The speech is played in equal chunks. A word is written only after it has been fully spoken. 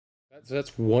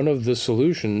That's one of the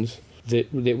solutions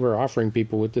that we're offering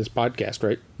people with this podcast,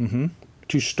 right? Mm-hmm.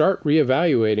 To start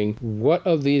reevaluating, what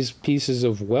of these pieces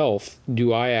of wealth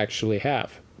do I actually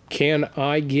have? Can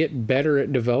I get better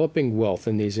at developing wealth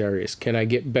in these areas? Can I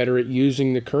get better at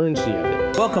using the currency of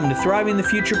it? Welcome to Thriving the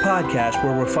Future podcast,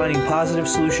 where we're finding positive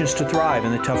solutions to thrive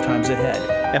in the tough times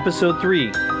ahead. Episode 3,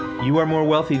 You Are More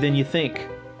Wealthy Than You Think.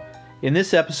 In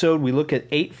this episode, we look at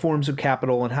 8 forms of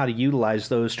capital and how to utilize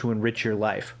those to enrich your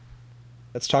life.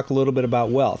 Let's talk a little bit about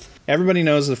wealth. Everybody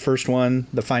knows the first one,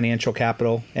 the financial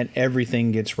capital, and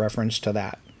everything gets referenced to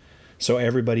that. So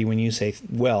everybody, when you say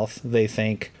wealth, they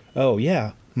think, oh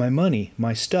yeah, my money,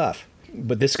 my stuff.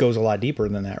 But this goes a lot deeper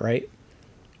than that, right?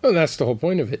 Well, that's the whole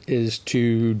point of it, is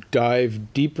to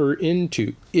dive deeper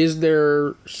into, is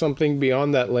there something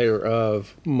beyond that layer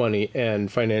of money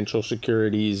and financial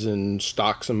securities and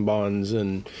stocks and bonds?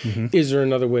 And is there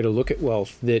another way to look at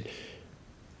wealth that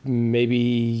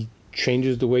maybe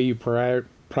changes the way you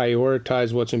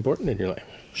prioritize what's important in your life?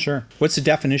 Sure. What's the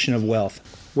definition of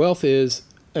wealth? Wealth is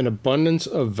an abundance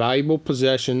of valuable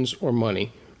possessions or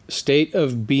money, state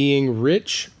of being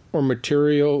rich or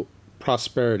material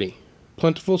prosperity,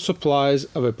 plentiful supplies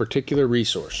of a particular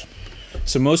resource.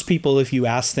 So most people, if you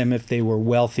ask them if they were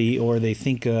wealthy or they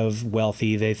think of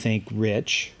wealthy, they think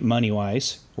rich,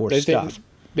 money-wise, or stuff.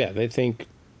 They think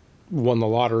won the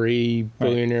lottery,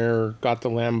 billionaire, right, got the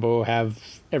Lambo, have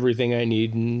everything I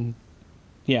need. And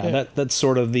that's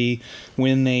sort of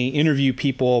when they interview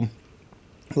people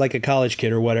like a college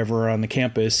kid or whatever on the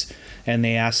campus, and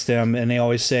they ask them, and they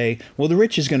always say, well, the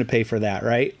rich is going to pay for that,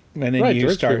 right? And then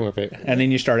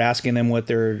you start asking them what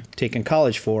they're taking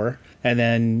college for. And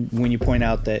then when you point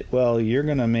out that, well, you're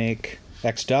going to make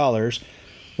X dollars,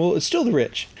 well, it's still the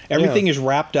rich. Everything is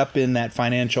wrapped up in that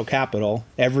financial capital.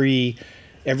 Every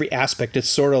aspect, it's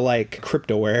sort of like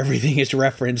crypto where everything is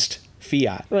referenced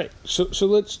fiat. Right. So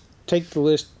let's take the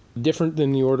list different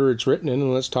than the order it's written in,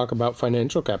 and let's talk about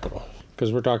financial capital,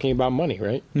 because we're talking about money,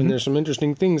 right? Mm-hmm. And there's some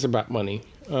interesting things about money.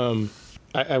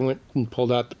 I went and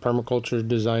pulled out the Permaculture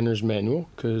Designer's Manual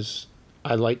because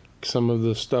I like some of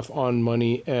the stuff on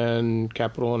money and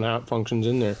capital and how it functions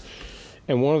in there.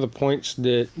 And one of the points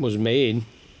that was made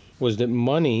was that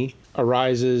money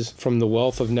arises from the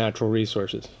wealth of natural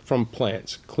resources, from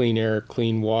plants, clean air,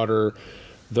 clean water.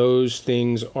 Those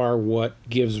things are what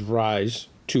gives rise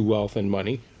to wealth and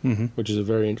money, which is a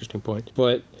very interesting point.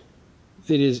 But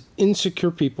it is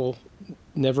insecure people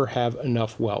never have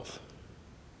enough wealth.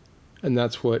 And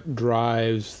that's what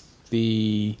drives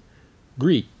the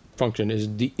greed function,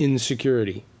 is the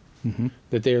insecurity,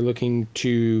 that they are looking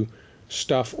to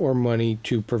stuff or money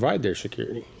to provide their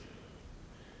security.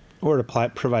 Or to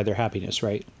provide their happiness,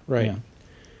 right? Right. Yeah.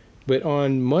 But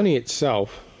on money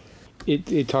itself,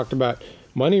 it talked about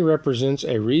money represents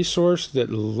a resource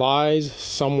that lies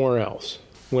somewhere else.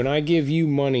 When I give you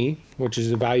money, which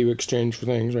is a value exchange for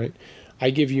things, right? I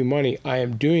give you money, I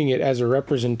am doing it as a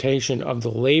representation of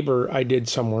the labor I did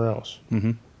somewhere else.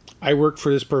 I worked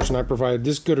for this person, I provided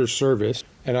this good or service,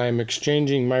 and I am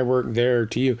exchanging my work there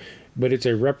to you. But it's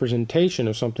a representation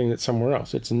of something that's somewhere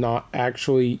else. It's not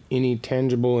actually any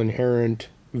tangible, inherent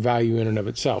value in and of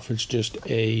itself. It's just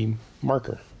a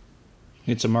marker.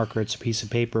 It's a marker. It's a piece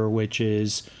of paper, which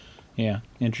is,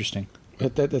 interesting.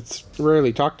 But that's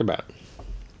rarely talked about.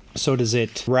 So does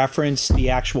it reference the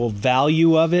actual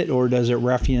value of it, or does it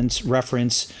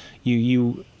reference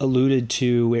you alluded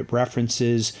to, it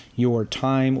references your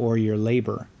time or your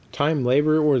labor? Time,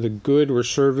 labor, or the good or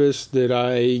service that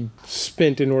I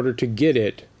spent in order to get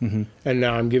it. And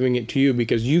now I'm giving it to you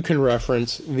because you can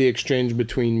reference the exchange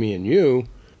between me and you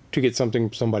to get something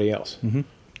from somebody else.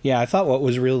 Yeah, I thought what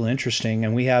was real interesting,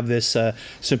 and we have this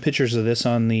some pictures of this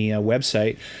on the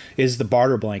website, is the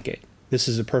barter blanket. This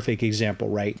is a perfect example,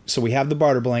 right? So we have the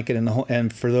barter blanket,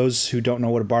 and for those who don't know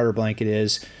what a barter blanket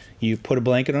is, you put a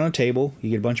blanket on a table, you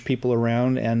get a bunch of people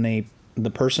around, and the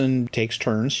person takes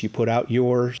turns. You put out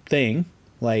your thing,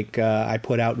 like I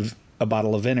put out a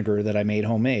bottle of vinegar that I made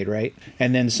homemade, right?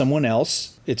 And then someone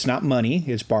else, it's not money,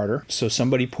 it's barter. So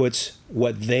somebody puts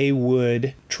what they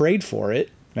would trade for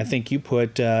it. I think you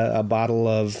put a bottle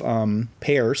of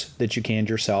pears that you canned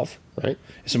yourself. Right.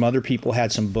 Some other people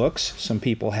had some books. Some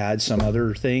people had some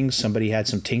other things. Somebody had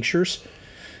some tinctures.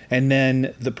 And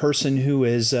then the person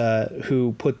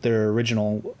who put their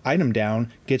original item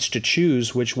down gets to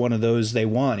choose which one of those they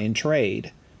want in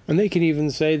trade. And they can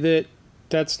even say that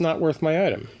that's not worth my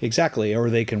item. Exactly, or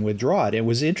they can withdraw it. It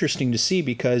was interesting to see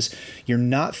because you're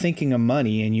not thinking of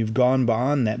money, and you've gone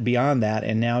beyond that,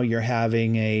 and now you're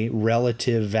having a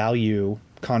relative value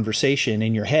conversation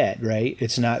in your head, right?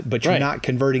 It's not, but you're not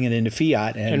converting it into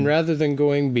fiat. And rather than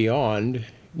going beyond,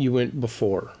 you went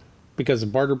before, because the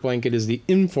barter blanket is the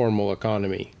informal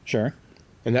economy. Sure.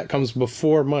 And that comes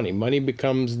before money. Money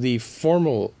becomes the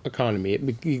formal economy.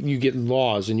 You get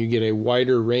laws, and you get a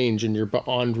wider range, and you're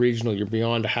beyond regional. You're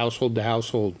beyond household to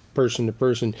household, person to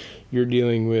person. You're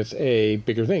dealing with a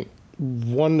bigger thing.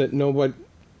 One that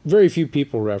very few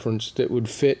people reference that would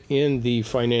fit in the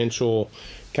financial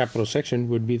capital section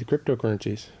would be the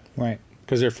cryptocurrencies. Right.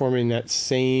 Because they're performing that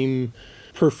same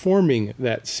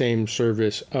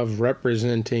service of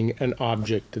representing an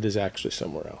object that is actually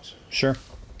somewhere else. Sure.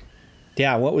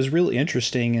 Yeah, what was really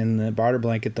interesting in the barter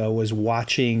blanket, though, was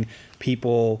watching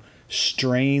people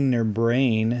strain their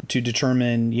brain to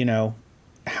determine,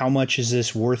 how much is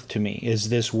this worth to me? Is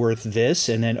this worth this?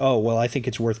 And then, I think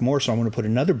it's worth more, so I'm going to put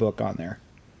another book on there.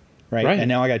 Right? And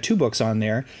now I got 2 books on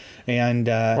there. And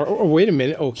or wait a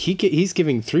minute. He's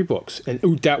giving 3 books. And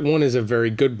that one is a very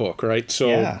good book, right? So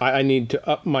yeah. I need to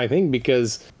up my thing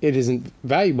because it isn't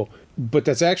valuable. But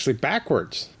that's actually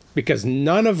backwards. Because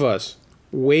none of us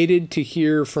waited to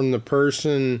hear from the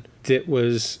person that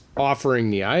was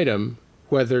offering the item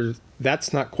whether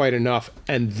that's not quite enough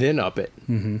and then up it.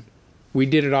 Mm-hmm. We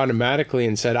did it automatically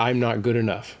and said, I'm not good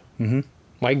enough. Mm-hmm.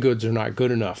 My goods are not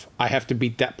good enough. I have to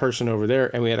beat that person over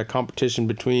there. And we had a competition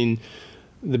between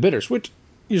the bidders, which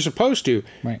you're supposed to.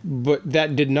 Right. But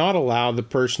that did not allow the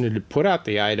person who put out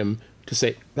the item to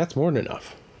say, that's more than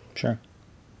enough. Sure.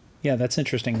 Yeah, that's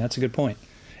interesting. That's a good point.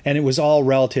 And it was all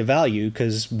relative value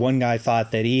because one guy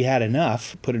thought that he had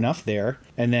enough, put enough there,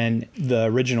 and then the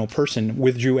original person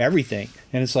withdrew everything.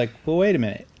 And it's like, well, wait a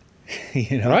minute.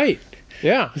 Right.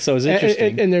 Yeah. So it's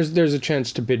interesting. And there's a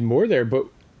chance to bid more there, but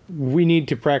we need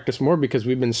to practice more because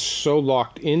we've been so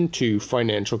locked into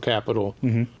financial capital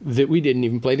that we didn't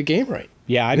even play the game right.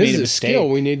 Yeah, I made a mistake. This is a skill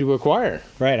we need to acquire.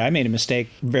 Right, I made a mistake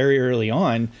very early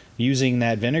on using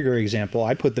that vinegar example.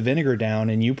 I put the vinegar down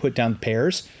and you put down the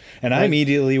pears, and I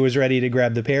immediately was ready to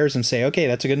grab the pears and say, okay,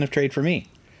 that's a good enough trade for me.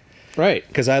 Right.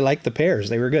 Because I liked the pears.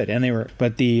 They were good.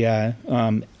 But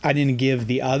I didn't give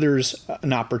the others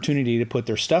an opportunity to put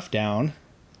their stuff down.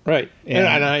 Right.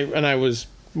 And I was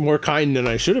more kind than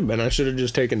I should have been. I should have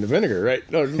just taken the vinegar, right?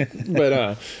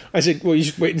 But I said, well, you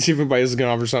should wait and see if anybody else is going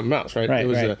to offer something else, right?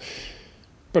 Right,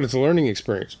 but it's a learning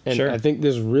experience. And sure. I think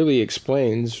this really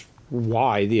explains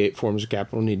why the 8 forms of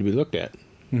capital need to be looked at.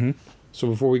 Mm-hmm. So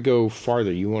before we go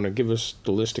farther, you want to give us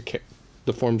the list of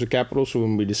the forms of capital, so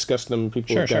when we discuss them,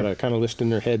 people have got a kind of list in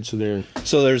their head. So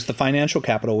there's the financial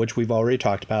capital, which we've already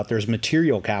talked about. There's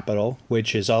material capital,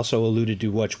 which is also alluded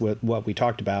to what we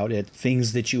talked about.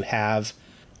 Things that you have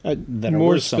that are more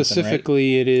worth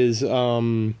specifically, right? It is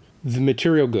the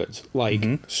material goods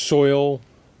like soil,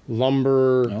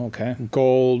 lumber,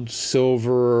 gold,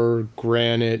 silver,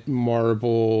 granite,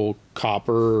 marble,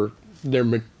 copper. They're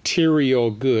material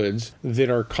goods that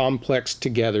are complex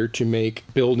together to make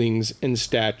buildings and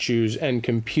statues and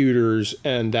computers,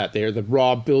 and that they're the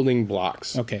raw building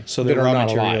blocks. Okay, so the raw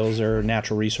materials are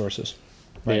natural resources.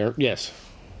 Right? They are, yes.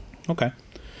 Okay.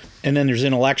 And then there's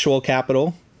intellectual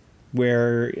capital,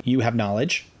 where you have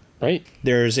knowledge. Right.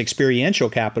 There's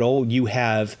experiential capital. You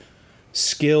have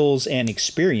skills and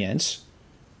experience.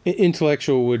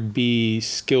 Intellectual would be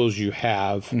skills you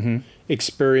have. Mm-hmm.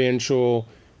 Experiential,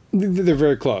 they're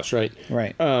very close, right?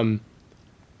 Right.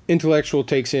 Intellectual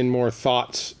takes in more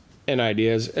thoughts and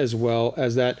ideas as well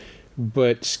as that.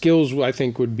 But skills, I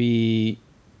think, would be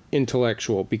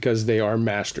intellectual because they are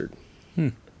mastered.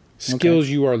 Skills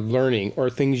you are learning or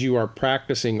things you are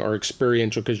practicing are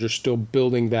experiential because you're still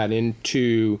building that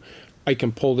into, I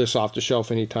can pull this off the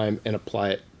shelf anytime and apply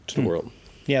it to the world.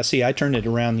 Yeah, see, I turned it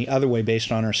around the other way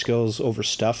based on our skills over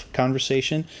stuff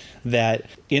conversation, that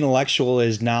intellectual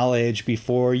is knowledge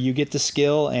before you get the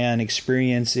skill and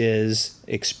experience is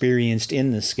experienced in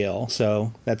the skill.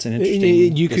 So that's an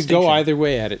interesting You could go either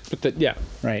way at it, but yeah.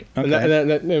 Right.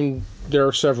 Okay. And there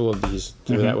are several of these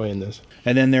that are that way in this.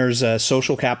 And then there's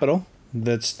social capital.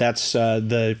 That's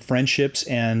the friendships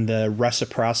and the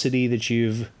reciprocity that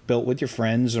you've built with your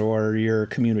friends or your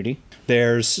community.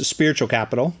 There's spiritual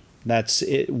capital. That's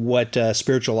what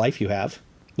spiritual life you have.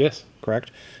 Yes. Correct.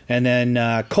 And then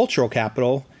cultural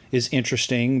capital is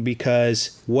interesting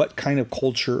because what kind of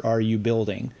culture are you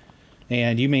building?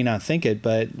 And you may not think it,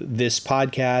 but this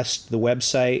podcast, the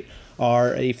website,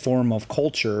 are a form of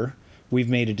culture. We've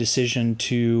made a decision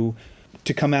to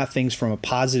come at things from a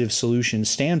positive solution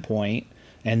standpoint,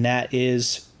 and that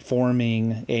is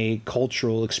forming a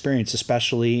cultural experience,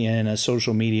 especially in a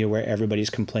social media where everybody's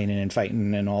complaining and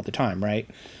fighting and all the time, right?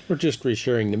 Or just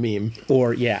resharing the meme.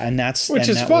 Or and that's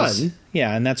fun.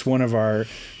 And that's one of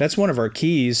our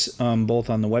keys, both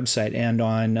on the website and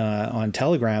on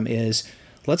Telegram, is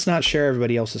let's not share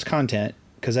everybody else's content.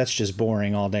 because that's just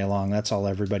boring all day long. That's all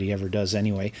everybody ever does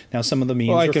anyway. Now, some of the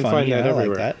memes I are can funny. find that I everywhere.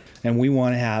 like that. And we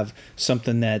want to have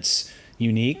something that's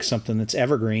unique, something that's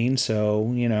evergreen.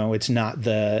 So, it's not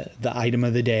the item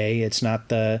of the day. It's not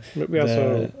the... But we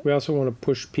also want to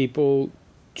push people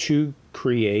to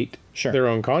create their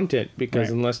own content, because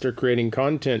unless they're creating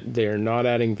content, they're not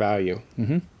adding value.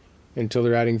 Mm-hmm. Until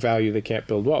they're adding value, they can't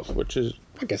build wealth, which is,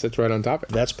 I guess that's right on topic.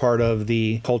 That's part of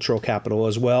the cultural capital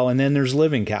as well. And then there's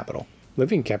living capital.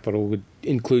 Living capital would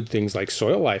include things like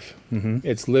soil life. Mm-hmm.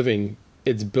 It's living,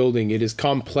 it's building, it is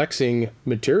complexing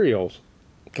materials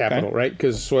capital, right?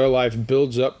 Because soil life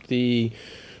builds up the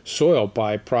soil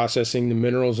by processing the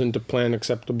minerals into plant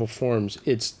acceptable forms.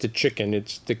 It's the chicken,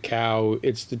 it's the cow,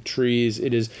 it's the trees,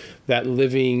 it is that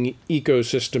living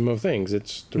ecosystem of things.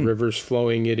 It's the rivers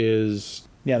flowing, it is...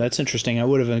 Yeah, that's interesting. I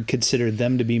would have considered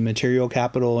them to be material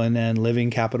capital, and then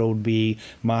living capital would be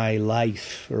my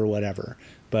life or whatever.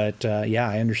 But yeah,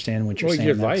 I understand what you're saying. Well,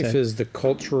 your life is the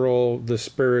cultural, the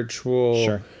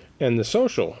spiritual, and the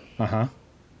social. Uh-huh.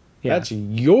 Yeah. That's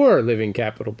your living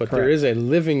capital, but Correct. there is a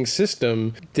living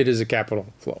system that is a capital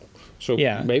flow. So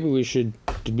maybe we should...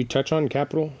 Did we touch on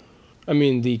capital? I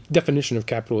mean, the definition of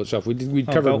capital itself. We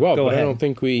covered wealth, but I don't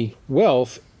think we...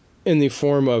 Wealth in the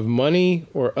form of money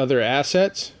or other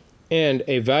assets and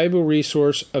a valuable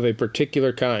resource of a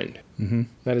particular kind. Mm-hmm.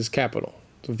 That is capital.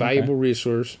 It's a valuable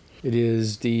resource. It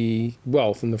is the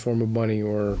wealth in the form of money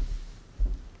or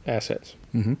assets.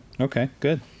 Mm-hmm. Okay,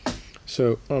 good.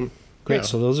 So, great. yeah.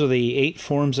 So those are the 8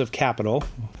 forms of capital.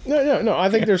 No.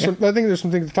 I think there's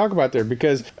something to talk about there,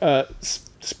 because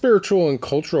spiritual and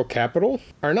cultural capital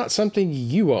are not something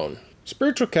you own.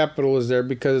 Spiritual capital is there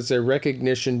because it's a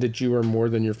recognition that you are more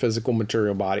than your physical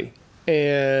material body.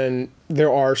 And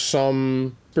there are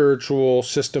some spiritual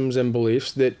systems and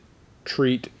beliefs that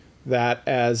treat that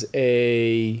as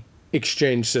a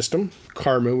exchange system.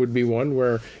 Karma would be one,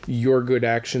 where your good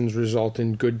actions result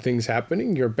in good things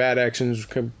happening. Your bad actions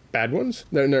become bad ones.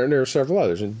 There are several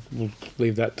others, and we'll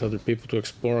leave that to other people to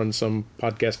explore on some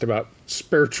podcast about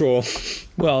spiritual.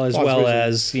 Well, as well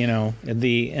as,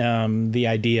 the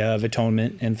idea of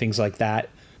atonement and things like that.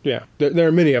 Yeah, there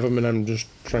are many of them, and I'm just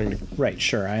trying to... Right,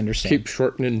 sure, I understand. Keep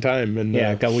shortening time. And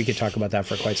we could talk about that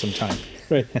for quite some time.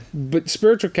 Right, but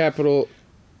spiritual capital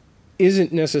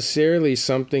isn't necessarily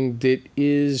something that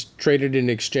is traded and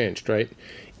exchanged, right?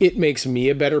 It makes me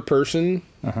a better person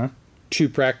to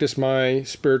practice my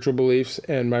spiritual beliefs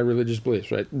and my religious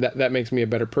beliefs, right? That makes me a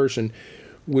better person,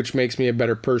 which makes me a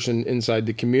better person inside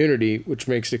the community, which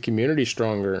makes the community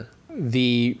stronger.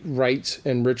 The rites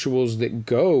and rituals that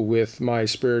go with my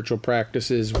spiritual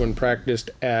practices, when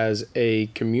practiced as a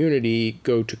community,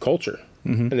 go to culture,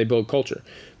 and they build culture.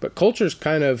 But culture is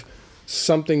kind of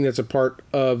something that's a part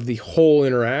of the whole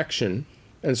interaction.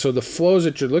 And so the flows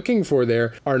that you're looking for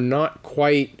there are not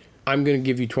quite, I'm going to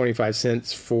give you 25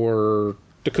 cents for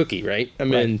the cookie, right? I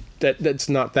mean, that's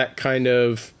not that kind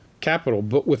of capital.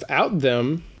 But without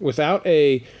them, without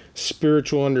a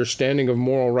spiritual understanding of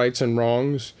moral rights and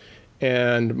wrongs,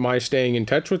 and my staying in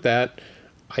touch with that,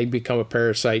 I become a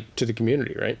parasite to the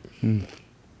community, right?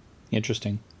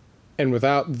 Interesting. And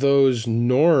without those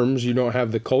norms, you don't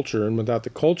have the culture. And without the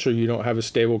culture, you don't have a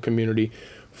stable community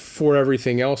for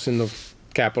everything else in the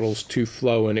capitals to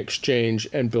flow and exchange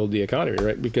and build the economy,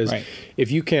 right? Because if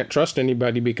you can't trust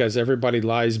anybody because everybody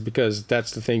lies because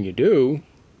that's the thing you do,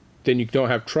 then you don't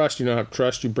have trust. You don't have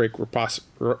trust, you break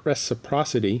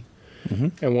reciprocity.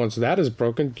 And once that is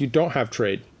broken, you don't have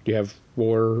trade. You have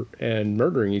war and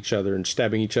murdering each other and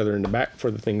stabbing each other in the back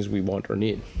for the things we want or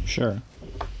need. Sure.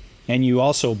 And you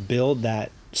also build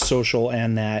that social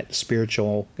and that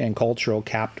spiritual and cultural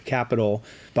capital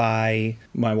by,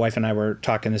 my wife and I were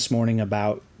talking this morning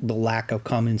about the lack of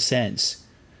common sense.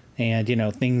 And,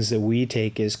 things that we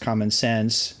take as common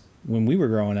sense when we were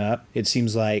growing up, it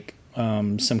seems like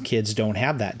some kids don't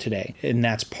have that today. And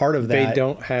that's part of that. They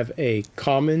don't have a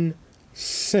common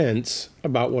sense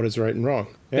about what is right and wrong.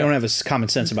 They don't have a common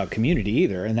sense about community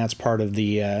either. And that's part of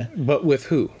the... But with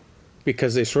who?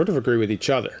 Because they sort of agree with each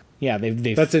other. Yeah,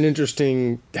 they've that's an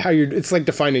interesting it's like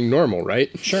defining normal,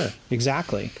 right? Sure,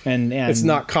 exactly. And it's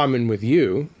not common with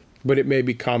you, but it may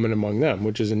be common among them,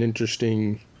 which is an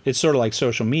interesting... It's sort of like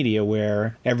social media,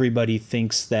 where everybody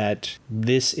thinks that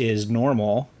this is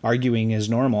normal, arguing is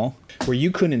normal, where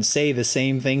you couldn't say the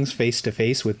same things face to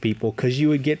face with people because you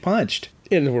would get punched.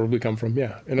 In the world we come from,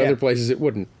 yeah. In other places it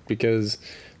wouldn't, because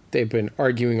they've been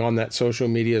arguing on that social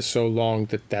media so long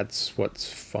that that's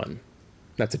what's fun.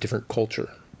 That's a different culture.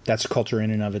 That's culture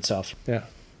in and of itself. Yeah.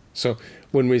 So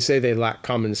when we say they lack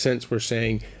common sense, we're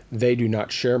saying they do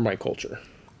not share my culture.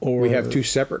 Or we have two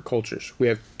separate cultures. We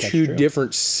have two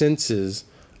different senses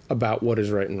about what is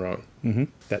right and wrong.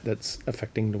 That's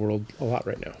affecting the world a lot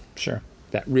right now. Sure.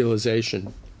 That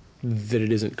realization that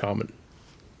it isn't common.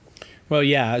 Well,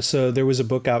 yeah. So there was a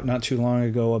book out not too long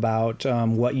ago about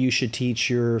what you should teach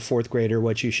your fourth grader,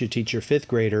 what you should teach your fifth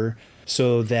grader,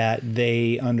 so that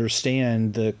they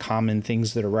understand the common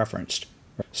things that are referenced.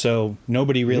 So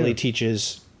nobody really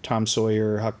teaches Tom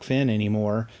Sawyer, Huck Finn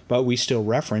anymore, but we still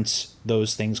reference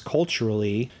those things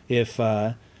culturally. If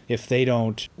they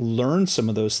don't learn some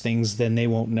of those things, then they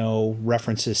won't know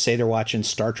references. Say they're watching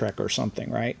Star Trek or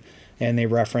something, right? And they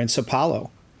reference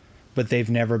Apollo, but they've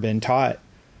never been taught.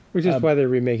 Which is why they're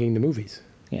remaking the movies.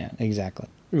 Yeah, exactly.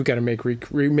 We've got to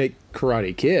remake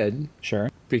Karate Kid. Sure.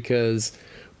 Because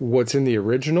what's in the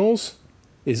originals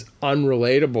is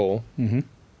unrelatable.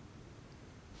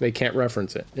 They can't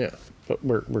reference it. Yeah. But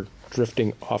we're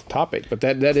drifting off topic. But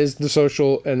that is the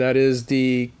social and that is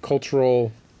the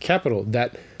cultural capital.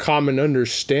 That common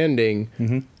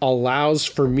understanding allows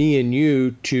for me and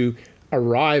you to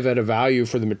arrive at a value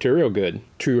for the material good,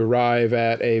 to arrive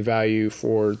at a value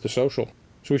for the social.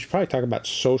 So we should probably talk about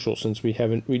social, since we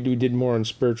did more on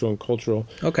spiritual and cultural.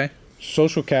 Okay.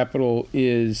 Social capital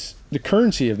is the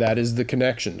currency of that is the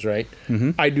connections, right?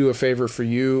 I do a favor for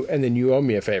you and then you owe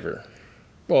me a favor.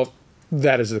 Well,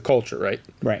 that is the culture, right?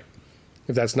 Right.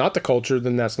 If that's not the culture,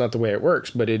 then that's not the way it works.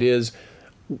 But it is,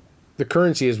 the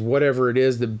currency is whatever it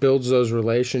is that builds those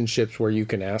relationships where you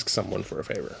can ask someone for a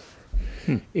favor.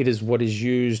 It is what is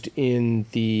used in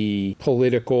the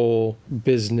political,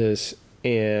 business,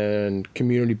 and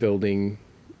community building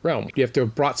realm. You have to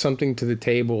have brought something to the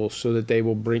table so that they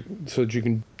will bring, so that you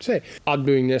can say, I'm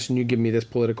doing this and you give me this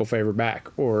political favor back.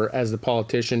 Or as the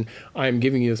politician, I'm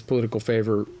giving you this political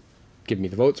favor, give me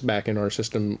the votes back in our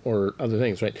system, or other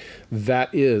things, right?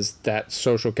 That is that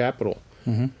social capital.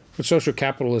 But social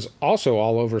capital is also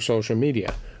all over social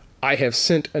media. I have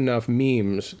sent enough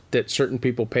memes that certain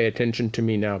people pay attention to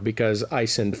me now because I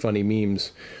send funny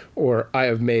memes, or I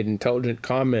have made intelligent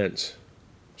comments,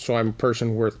 so I'm a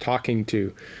person worth talking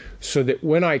to, so that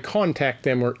when I contact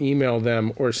them or email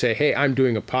them or say, hey, I'm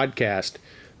doing a podcast,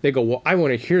 they go, well, I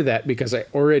want to hear that because I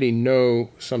already know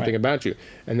something about you.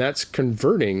 And that's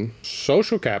converting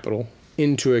social capital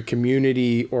into a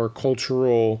community or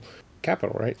cultural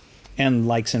capital, right? And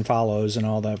likes and follows and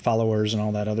all the followers and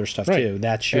all that other stuff too.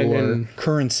 That's your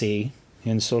currency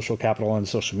in social capital and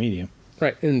social media.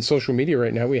 Right. In social media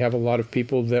right now, we have a lot of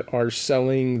people that are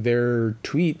selling their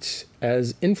tweets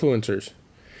as influencers.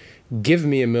 Give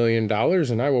me $1 million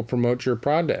and I will promote your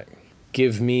product.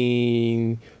 Give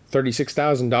me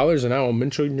 $36,000 and I will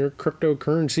mention your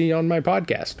cryptocurrency on my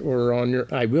podcast or on your...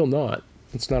 I will not.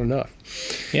 It's not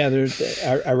enough. Yeah,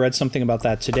 I read something about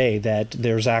that today, that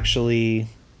there's actually...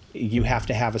 You have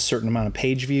to have a certain amount of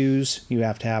page views, you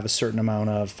have to have a certain amount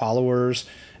of followers,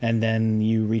 and then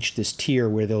you reach this tier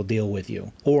where they'll deal with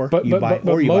you, or you buy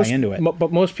into it.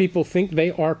 But most people think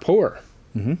they are poor.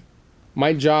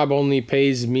 My job only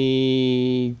pays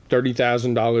me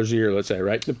 $30,000 a year, let's say,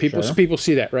 right? The people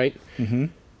see that, right?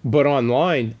 But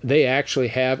online, they actually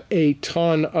have a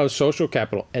ton of social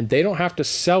capital, and they don't have to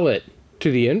sell it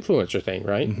to the influencer thing,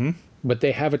 right? But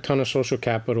they have a ton of social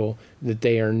capital that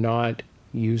they are not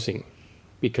using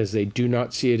because they do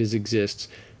not see it as exists.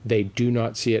 They do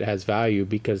not see it as value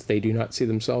because they do not see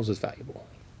themselves as valuable.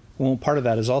 Well, part of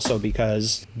that is also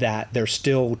because that they're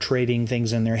still trading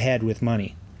things in their head with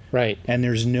money. Right. And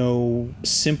there's no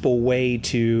simple way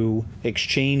to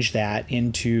exchange that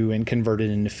into and convert it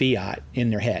into fiat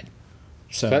in their head.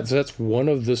 So that's one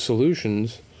of the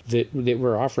solutions that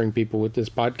we're offering people with this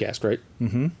podcast,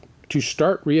 right? To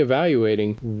start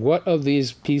reevaluating, what of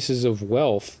these pieces of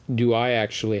wealth do I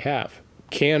actually have?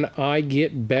 Can I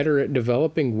get better at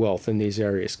developing wealth in these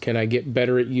areas? Can I get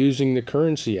better at using the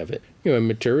currency of it? In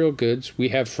material goods, we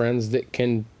have friends that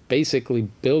can basically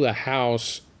build a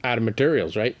house out of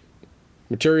materials, right?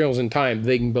 Materials and time,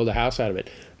 they can build a house out of it.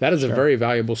 That is a very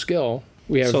valuable skill.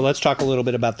 So let's talk a little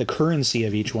bit about the currency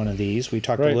of each one of these. We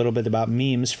talked a little bit about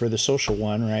memes for the social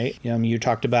one, right? You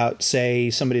talked about, say,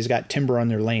 somebody's got timber on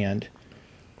their land.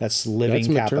 That's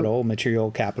living capital,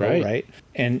 material capital, right?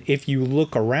 And if you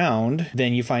look around,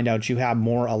 then you find out you have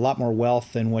a lot more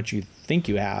wealth than what you think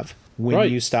you have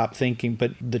when you stop thinking.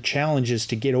 But the challenge is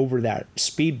to get over that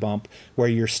speed bump where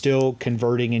you're still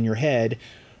converting in your head.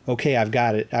 Okay, I've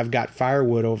got it. I've got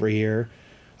firewood over here.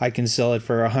 I can sell it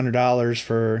for $100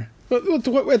 for... At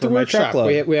the workshop,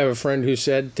 we have a friend who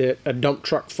said that a dump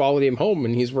truck followed him home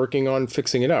and he's working on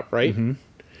fixing it up, right?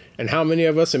 And how many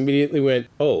of us immediately went,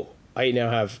 oh, I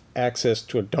now have access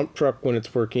to a dump truck when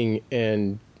it's working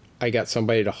and I got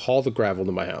somebody to haul the gravel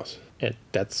to my house. And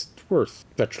that's worth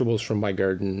vegetables from my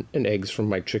garden and eggs from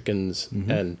my chickens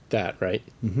and that, right?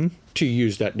 To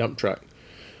use that dump truck.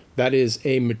 That is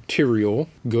a material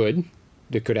good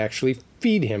that could actually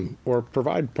feed him or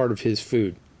provide part of his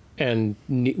food. And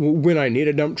when I need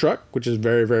a dump truck, which is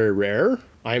very, very rare,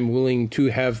 I'm willing to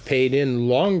have paid in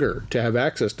longer to have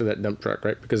access to that dump truck,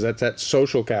 right? Because that's that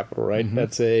social capital, right?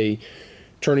 That's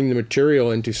turning the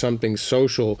material into something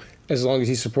social, as long as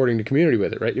he's supporting the community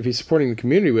with it, right? If he's supporting the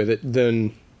community with it,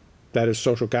 then that is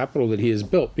social capital that he has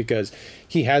built, because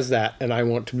he has that and I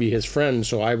want to be his friend,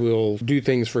 so I will do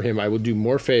things for him. I will do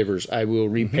more favors. I will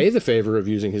repay the favor of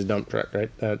using his dump truck,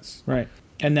 right? That's right.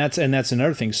 And that's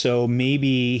another thing. So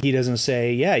maybe he doesn't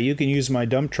say, yeah, you can use my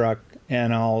dump truck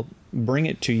and I'll bring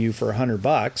it to you for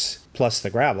 $100 plus the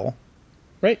gravel.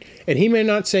 Right. And he may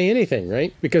not say anything,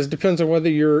 right? Because it depends on whether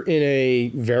you're in a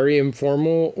very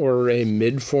informal or a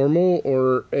mid-formal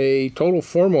or a total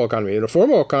formal economy. In a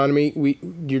formal economy,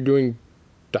 you're doing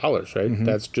dollars, right?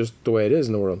 That's just the way it is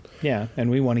in the world. Yeah.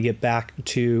 And we want to get back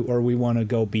to, or we want to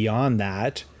go beyond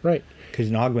that. Right. Because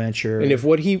in augment your... And if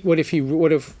what he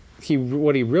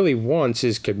really wants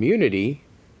is community,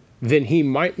 then he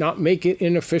might not make it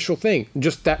an official thing.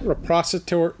 Just that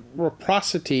reciprocity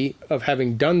of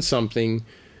having done something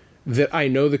that I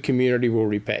know the community will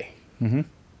repay.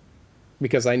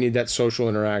 Because I need that social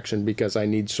interaction, because I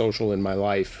need social in my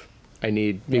life. I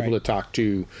need people to talk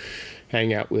to,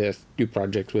 hang out with, do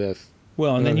projects with.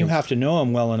 Well, and then you have to know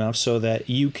them well enough so that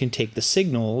you can take the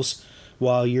signals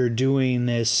while you're doing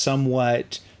this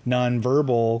somewhat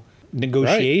nonverbal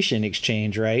negotiation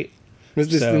exchange, right? And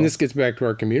this gets back to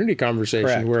our community conversation,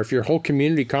 Correct. where if your whole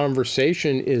community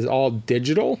conversation is all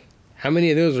digital, how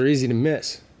many of those are easy to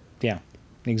miss? Yeah,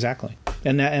 exactly.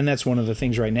 And that's one of the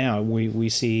things right now we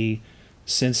see,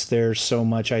 since there's so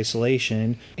much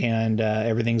isolation and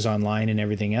everything's online and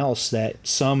everything else, that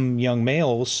some young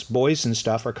males, boys and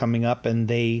stuff, are coming up and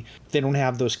they don't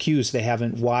have those cues. They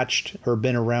haven't watched or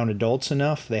been around adults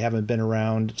enough. They haven't been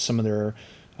around some of their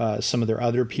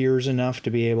other peers enough to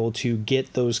be able to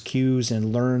get those cues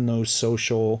and learn those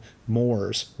social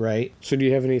mores, right? So do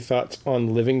you have any thoughts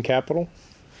on living capital?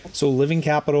 So living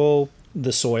capital,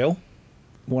 the soil.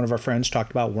 One of our friends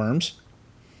talked about worms.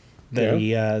 That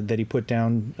he put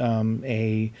down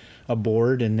a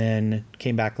board and then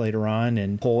came back later on,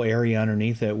 and the whole area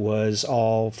underneath it was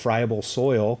all friable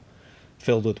soil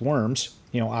filled with worms.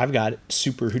 I've got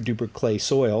super duper clay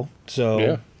soil,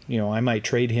 so I might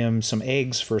trade him some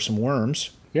eggs for some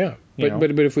worms. Yeah,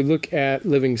 but if we look at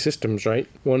living systems, right,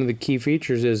 one of the key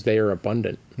features is they are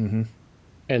abundant.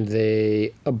 And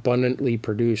they abundantly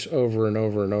produce over and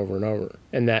over and over and over.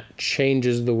 And that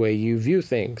changes the way you view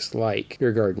things, like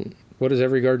your garden. What does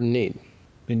every garden need?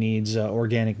 It needs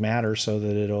organic matter so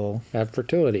that it'll... have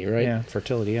fertility, right? Yeah,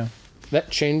 fertility, yeah. That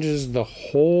changes the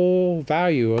whole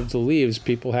value of the leaves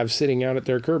people have sitting out at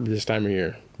their curb this time of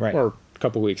year. Right. Or a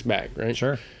couple weeks back, right?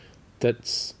 Sure.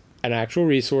 That's an actual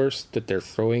resource that they're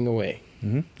throwing away.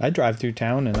 I drive through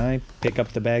town and I pick up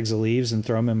the bags of leaves and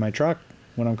throw them in my truck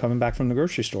when I'm coming back from the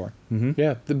grocery store.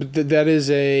 Yeah, that is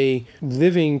a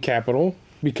living capital,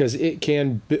 because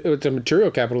it's a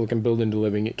material capital that can build into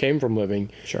living. It came from living.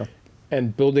 Sure.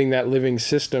 And building that living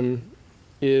system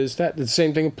is that. The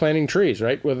same thing with planting trees,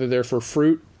 right? Whether they're for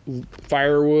fruit,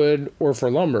 firewood, or for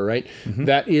lumber, right?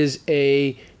 That is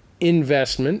a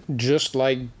investment, just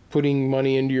like putting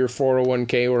money into your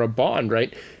 401k or a bond,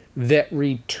 right? That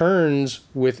returns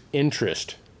with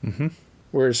interest.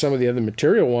 Whereas some of the other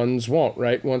material ones won't,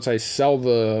 right? Once I sell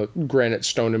the granite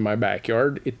stone in my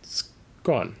backyard, it's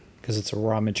gone. Because it's a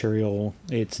raw material.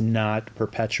 It's not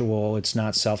perpetual. It's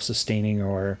not self-sustaining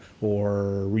or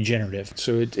regenerative.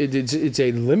 So it's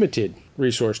a limited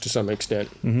resource to some extent.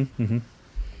 And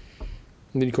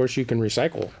then, of course, you can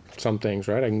recycle some things,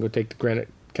 right? I can go take the granite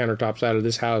countertops out of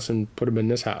this house and put them in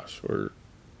this house.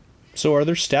 So are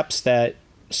there steps that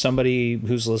somebody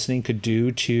who's listening could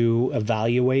do to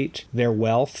evaluate their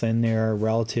wealth and their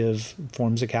relative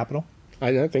forms of capital?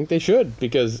 I think they should,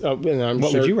 because what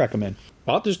would you recommend?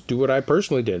 I'll just do what I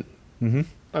personally did.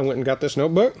 I went and got this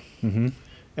notebook, and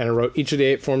I wrote each of the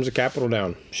 8 forms of capital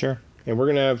down. Sure. And we're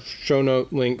going to have show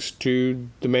note links to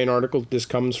the main article this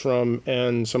comes from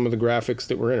and some of the graphics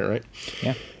that were in it, right?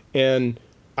 Yeah. And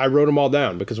I wrote them all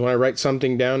down, because when I write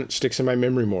something down, it sticks in my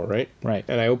memory more, right? Right.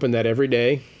 And I opened that every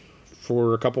day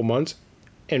for a couple months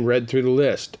and read through the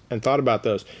list and thought about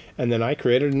those. And then I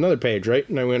created another page, right?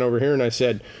 And I went over here and I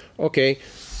said, okay,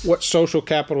 what social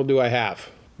capital do I have?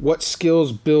 What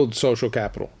skills build social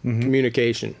capital?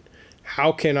 Communication.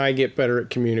 How can I get better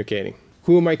at communicating?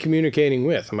 Who am I communicating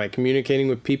with? Am I communicating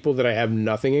with people that I have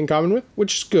nothing in common with?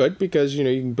 Which is good because, you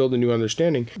can build a new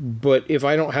understanding. But if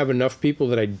I don't have enough people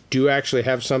that I do actually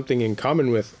have something in common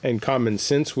with and common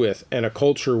sense with and a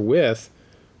culture with,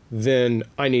 then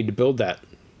I need to build that.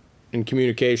 And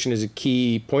communication is a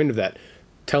key point of that.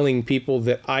 Telling people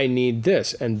that I need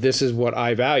this and this is what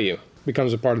I value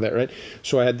becomes a part of that, right?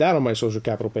 So I had that on my social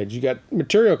capital page. You got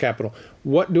material capital.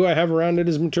 What do I have around it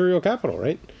as material capital,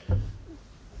 right?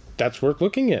 That's worth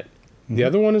looking at. The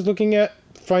other one is looking at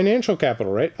financial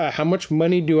capital, right? How much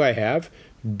money do I have?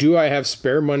 Do I have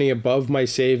spare money above my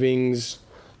savings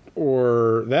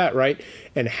or that, right?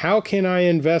 And how can I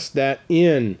invest that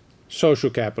in social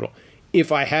capital?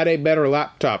 If I had a better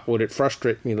laptop, would it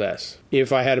frustrate me less?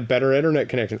 If I had a better internet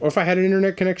connection, or if I had an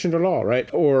internet connection at all, right?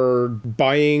 Or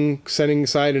setting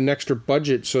aside an extra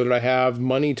budget so that I have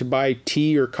money to buy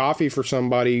tea or coffee for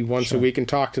somebody once a week and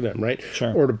talk to them, right?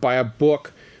 Sure. Or to buy a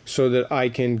book so that I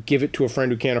can give it to a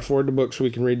friend who can't afford the book so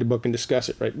we can read the book and discuss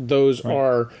it, right? Those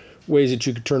are ways that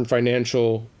you could turn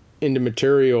financial into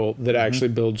material that actually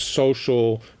builds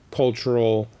social,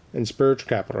 cultural, and spiritual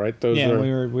capital, right? Those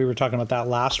are... we were talking about that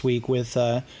last week with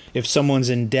if someone's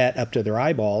in debt up to their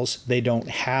eyeballs, they don't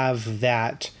have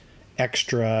that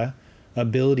extra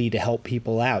ability to help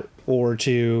people out or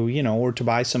to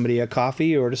buy somebody a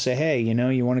coffee or to say, hey,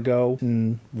 you want to go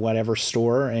in whatever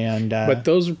store and But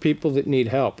those are people that need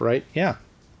help, right? Yeah.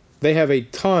 They have a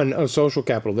ton of social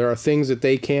capital. There are things that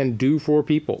they can do for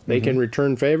people. They can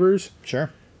return favors.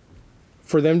 Sure.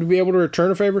 For them to be able to return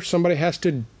a favor, somebody has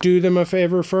to do them a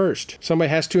favor first. Somebody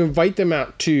has to invite them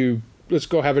out to, let's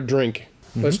go have a drink.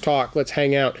 Let's talk. Let's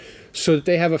hang out. So that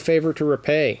they have a favor to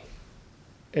repay.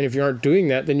 And if you aren't doing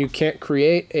that, then you can't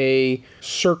create a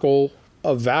circle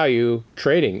of value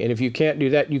trading. And if you can't do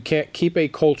that, you can't keep a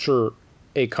culture,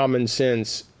 a common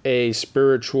sense, a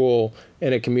spiritual,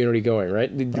 and a community going,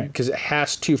 right? Because it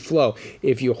has to flow.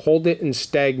 If you hold it and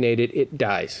stagnate it, it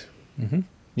dies.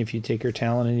 If you take your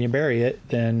talent and you bury it,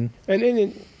 then...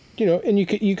 And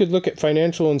you could look at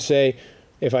financial and say,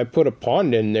 if I put a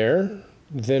pond in there,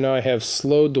 then I have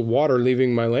slowed the water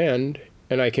leaving my land,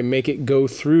 and I can make it go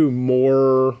through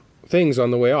more things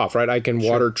on the way off, right? I can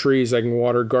water trees, I can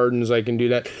water gardens, I can do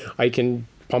that. I can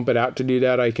pump it out to do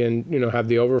that. I can, have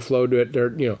the overflow to it there,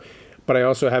 But I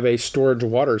also have a storage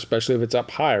of water, especially if it's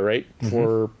up high, right?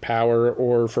 For power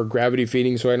or for gravity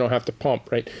feeding, so I don't have to pump,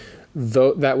 right?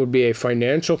 Though that would be a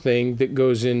financial thing that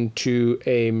goes into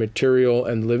a material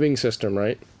and living system,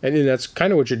 right? And then that's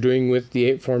kind of what you're doing with the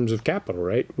 8 forms of capital,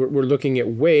 right? We're looking at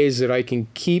ways that I can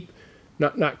keep,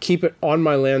 not keep it on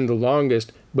my land the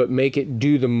longest, but make it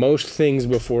do the most things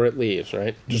before it leaves,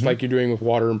 right? Just like you're doing with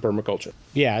water and permaculture.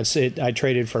 Yeah, I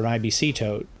traded for an IBC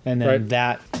tote, and then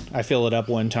that I fill it up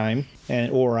one time,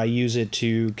 or I use it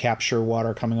to capture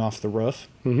water coming off the roof,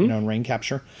 and rain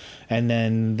capture, and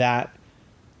then that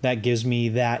gives me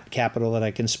that capital that I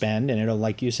can spend, and it'll,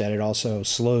 like you said, it also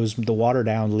slows the water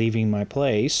down leaving my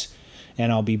place,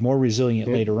 and I'll be more resilient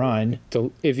later on.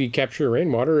 If you capture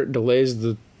rainwater, it delays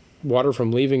the water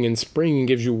from leaving in spring and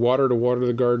gives you water to water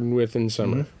the garden with in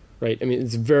summer, right? I mean,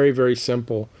 it's very, very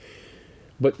simple.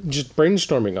 But just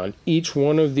brainstorming on each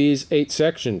one of these 8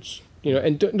 sections,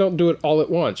 and don't do it all at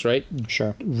once, right?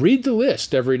 Sure. Read the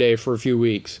list every day for a few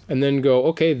weeks and then go,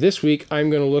 okay, this week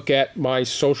I'm going to look at my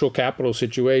social capital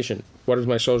situation. What is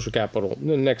my social capital?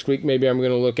 And then next week, maybe I'm going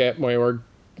to look at my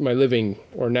living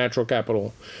or natural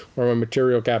capital or my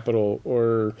material capital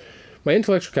or my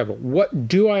intellectual capital. What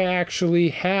do I actually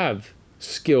have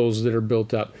skills that are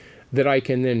built up that I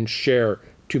can then share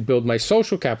to build my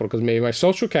social capital? Because maybe my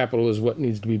social capital is what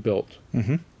needs to be built.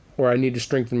 Or I need to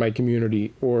strengthen my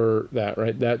community or that,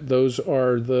 right? Those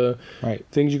are the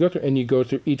things you go through, and you go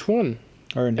through each one.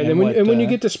 And when you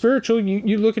get to spiritual,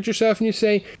 you look at yourself and you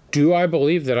say, do I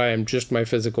believe that I am just my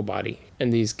physical body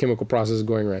and these chemical processes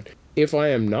going around? If I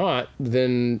am not,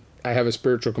 then I have a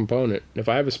spiritual component. If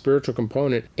I have a spiritual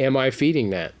component, am I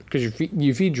feeding that? Because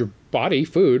you feed your body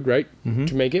food, right,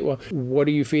 to make it well. What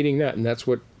are you feeding that? And that's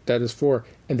what that is for.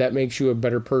 And that makes you a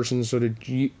better person, so that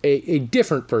a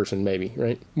different person, maybe,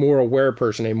 right? More aware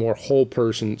person, a more whole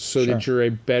person, so that you're a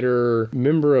better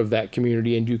member of that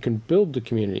community and you can build the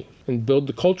community and build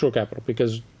the cultural capital.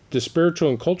 Because the spiritual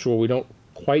and cultural, we don't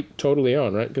quite totally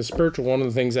own, right? Because spiritual, one of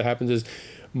the things that happens is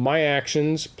my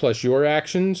actions plus your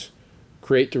actions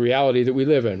create the reality that we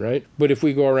live in, right? But if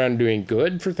we go around doing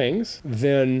good for things,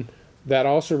 then that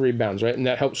also rebounds, right? And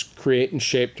that helps create and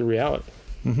shape the reality.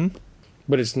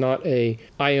 But it's not a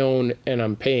I own and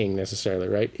I'm paying necessarily,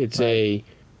 right? It's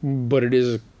but it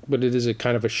is a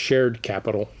kind of a shared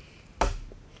capital.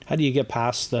 How do you get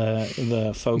past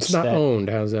the folks it's not that owned?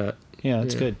 How's that? Yeah,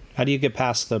 that's good. How do you get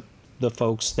past the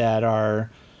folks that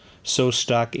are so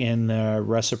stuck in the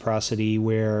reciprocity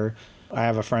where I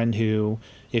have a friend who,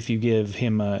 if you give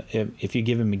him a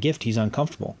gift, he's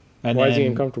uncomfortable. And Why is he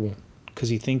uncomfortable? Because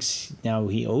he thinks now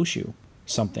he owes you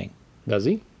something. Does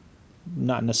he?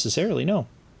 Not necessarily, no.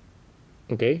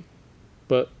 Okay.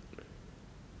 But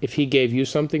if he gave you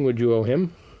something, would you owe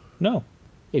him? No.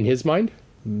 In his mind?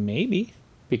 Maybe.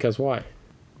 Because why?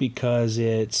 Because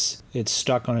it's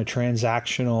stuck on a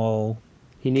transactional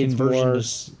He needs conversion. more.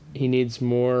 He needs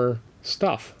more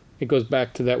stuff. It goes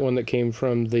back to that one that came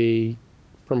from the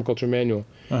permaculture manual.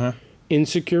 Uh-huh.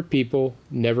 Insecure people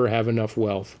never have enough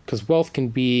wealth, because wealth can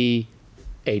be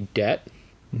a debt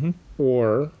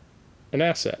or an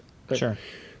asset. Right? Sure.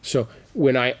 So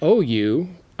when I owe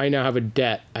you, I now have a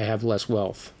debt. I have less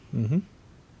wealth. Mm-hmm.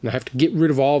 And I have to get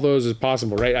rid of all those as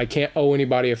possible, right? I can't owe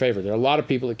anybody a favor. There are a lot of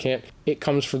people that can't. It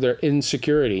comes from their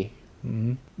insecurity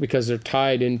because they're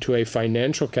tied into a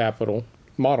financial capital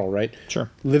model, right?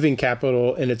 Sure. Living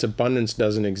capital in its abundance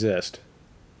doesn't exist.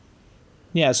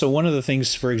 Yeah, so one of the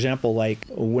things, for example, like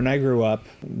when I grew up,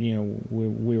 we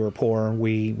were poor.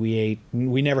 We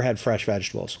never had fresh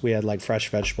vegetables. We had like fresh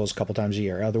vegetables a couple times a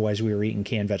year. Otherwise, we were eating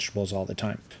canned vegetables all the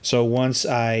time. So once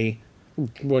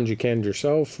Ones you canned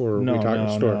yourself, or we talking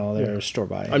store? No, they're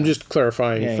store-bought. I'm just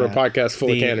clarifying for a podcast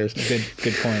full of canners.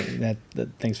 Good point.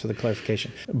 Thanks for the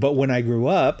clarification. But when I grew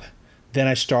up, then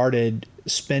I started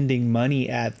spending money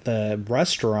at the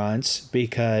restaurants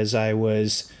because it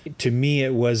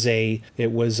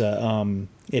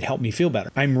helped me feel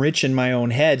better. I'm rich in my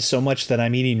own head so much that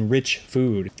I'm eating rich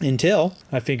food until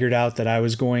I figured out that I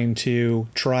was going to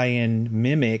try and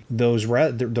mimic those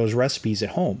recipes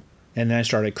at home. And then I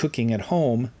started cooking at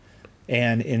home,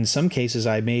 and in some cases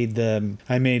I made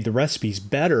the recipes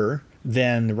better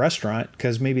than the restaurant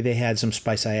because maybe they had some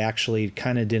spice I actually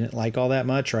kind of didn't like all that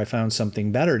much, or I found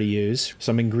something better to use,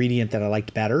 some ingredient that I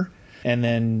liked better. And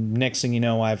then next thing you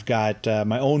know, I've got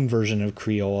my own version of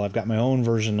Creole. I've got my own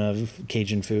version of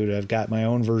Cajun food. I've got my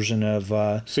own version of...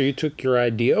 So you took your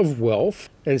idea of wealth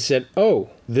and said, oh,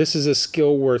 this is a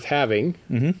skill worth having,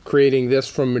 creating this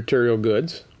from material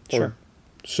goods. Sure.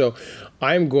 So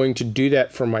I'm going to do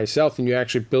that for myself, and you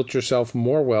actually built yourself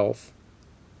more wealth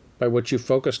by what you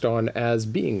focused on as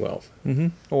being wealth. Mm-hmm.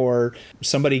 Or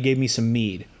somebody gave me some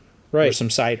mead, right, or some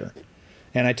cider,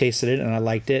 and I tasted it and I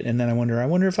liked it, and then I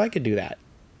wonder if I could do that.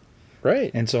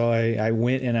 Right. And so I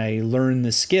went and I learned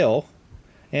the skill,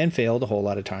 and failed a whole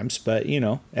lot of times, but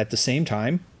at the same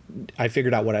time, I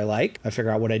figured out what I like, I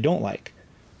figured out what I don't like,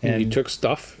 and you took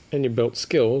stuff and you built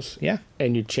skills. Yeah.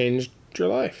 And you changed your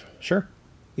life. Sure.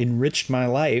 Enriched my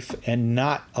life, and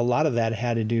not a lot of that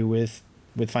had to do with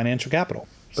financial capital.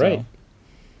 So, right.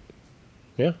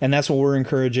 Yeah. And that's what we're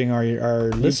encouraging our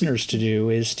listeners to do,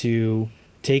 is to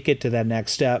take it to that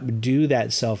next step, do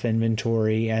that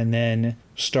self-inventory, and then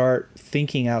start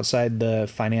thinking outside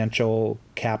the financial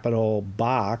capital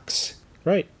box.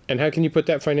 Right. And how can you put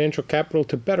that financial capital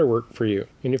to better work for you?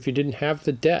 And if you didn't have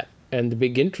the debt and the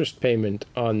big interest payment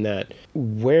on that,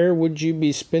 where would you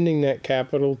be spending that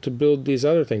capital to build these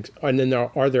other things? And then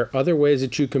are there other ways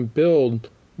that you can build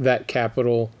that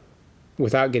capital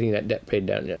without getting that debt paid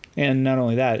down yet? And not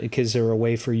only that, is there a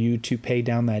way for you to pay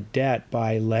down that debt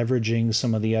by leveraging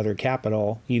some of the other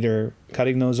capital, either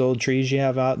cutting those old trees you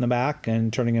have out in the back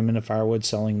and turning them into firewood,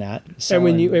 selling that. And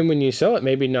when you sell it,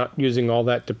 maybe not using all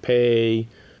that to pay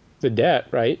the debt,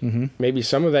 right? Mm-hmm. Maybe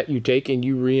some of that you take and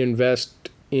you reinvest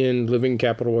in living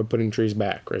capital by putting trees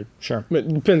back, right? Sure.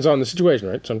 It depends on the situation,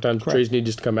 right? Sometimes trees need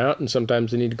just to come out, and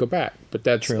sometimes they need to go back. But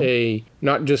that's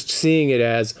not just seeing it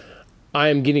as, I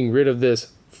am getting rid of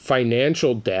this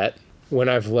financial debt when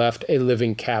I've left a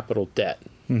living capital debt.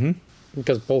 Mm-hmm.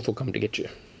 Because both will come to get you.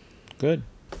 Good.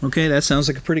 Okay, that sounds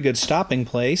like a pretty good stopping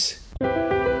place.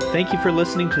 Thank you for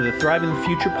listening to the Thriving the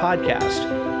Future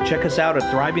podcast. Check us out at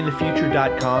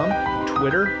thrivingthefuture.com,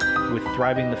 Twitter with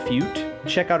Thriving the Fute.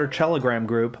 Check out our Telegram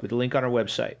group with a link on our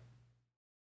website.